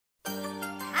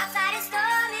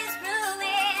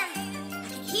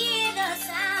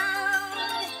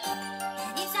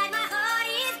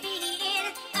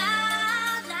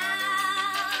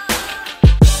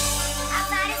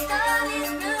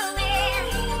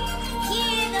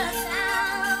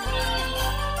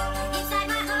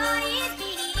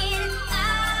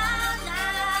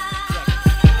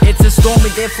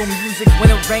stormy there for music when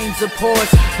it rains or pours.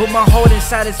 Put my heart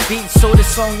inside this beat, so the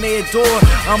song they adore.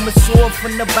 I'm a sword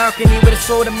from the balcony with a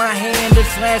sword in my hand.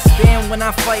 This last stand when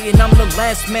I fight, and I'm the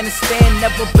last man to stand.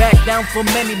 Never back down from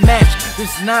any match.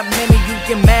 There's not many you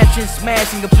can match and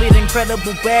smash and complete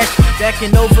incredible bash that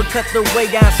can overcut the way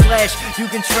I slash. You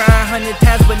can try 100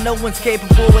 times, but no one's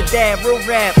capable of that. Real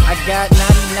rap, I got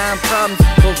 99 problems,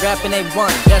 but rapping ain't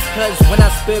one. That's cause when I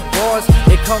spit bars,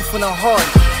 it comes from the heart.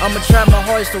 I'ma try my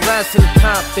hardest to rise to the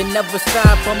top and never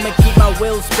stop. I'ma keep my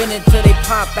wheels spinning till they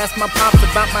pop. Ask my pops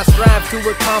about my strive to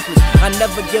accomplish. I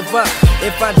never give up.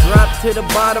 If I drop to the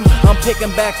bottom, I'm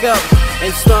picking back up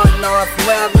and starting off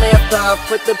where I left off.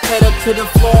 Put the pedal to the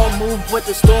floor, move with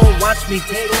the storm. Watch me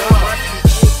take off.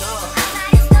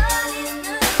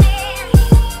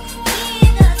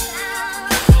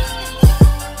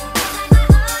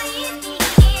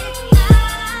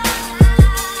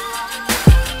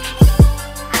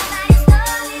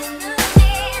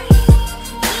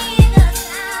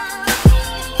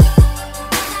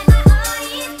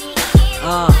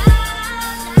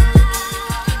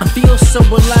 I feel so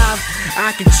alive,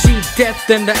 I can see death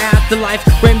in the afterlife.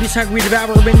 Randy's hungry,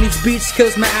 devouring these beats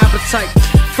kills my appetite.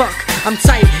 Fuck, I'm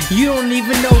tight, you don't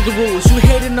even know the rules. You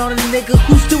hating on a nigga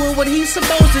who's doing what he's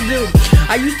supposed to do.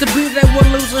 I used to be that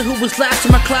one loser who was last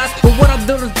in my class, but what I'm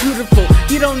doing is beautiful.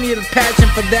 You don't need a passion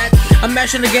for that. I'm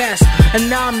mashing the gas, and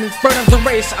now I'm in front of the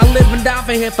race. I live and die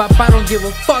for hip-hop, I don't give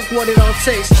a fuck what it all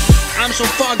takes. I'm so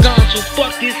far gone, so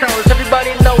fuck these hoes.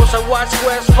 Everybody knows I watch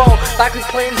squares fall like we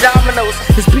playing dominoes.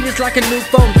 This beat is like a new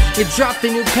phone. You dropped a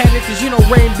new panic, cause you know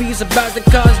Rain B's about to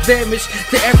cause damage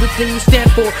to everything you stand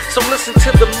for. So listen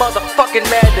to the motherfucking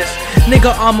madness.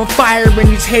 Nigga, I'm on fire and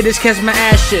these haters catch my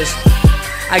ashes.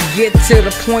 I get to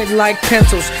the point like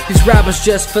pencils. These rappers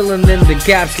just filling in the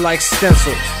gaps like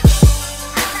stencils.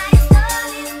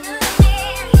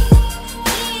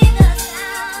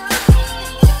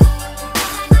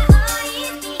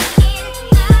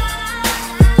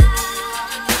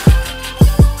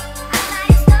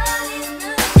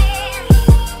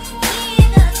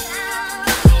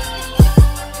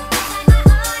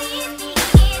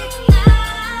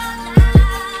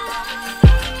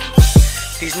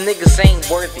 These niggas ain't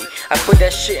worthy. I put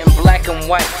that shit in black and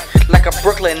white, like a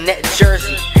Brooklyn net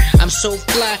jersey. I'm so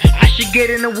fly, I should get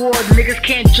an award. Niggas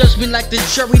can't judge me like the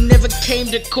jury never came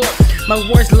to court. My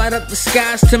words light up the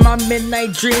skies to my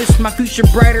midnight dreams. My future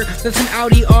brighter than some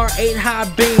Audi R8 high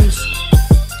beams.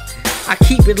 I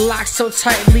keep it locked so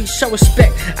tightly, show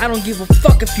respect. I don't give a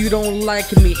fuck if you don't like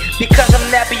me, because I'm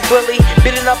nappy bully,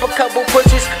 beating up a couple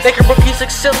pussies, making rookies look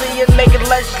silly and making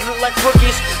legends look like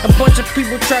rookies. A bunch of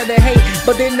people try to hate,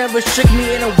 but they never shook me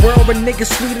in a world where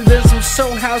niggas sweeter than some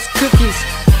Soul House cookies.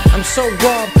 I'm so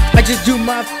raw, I just do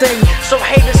my thing, so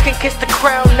haters can kiss the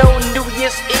crown, no New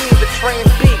Year's Eve, the train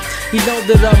beat. You know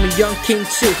that I'm a young king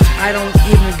too, I don't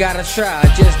even gotta try, I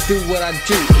just do what I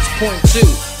do, it's point two.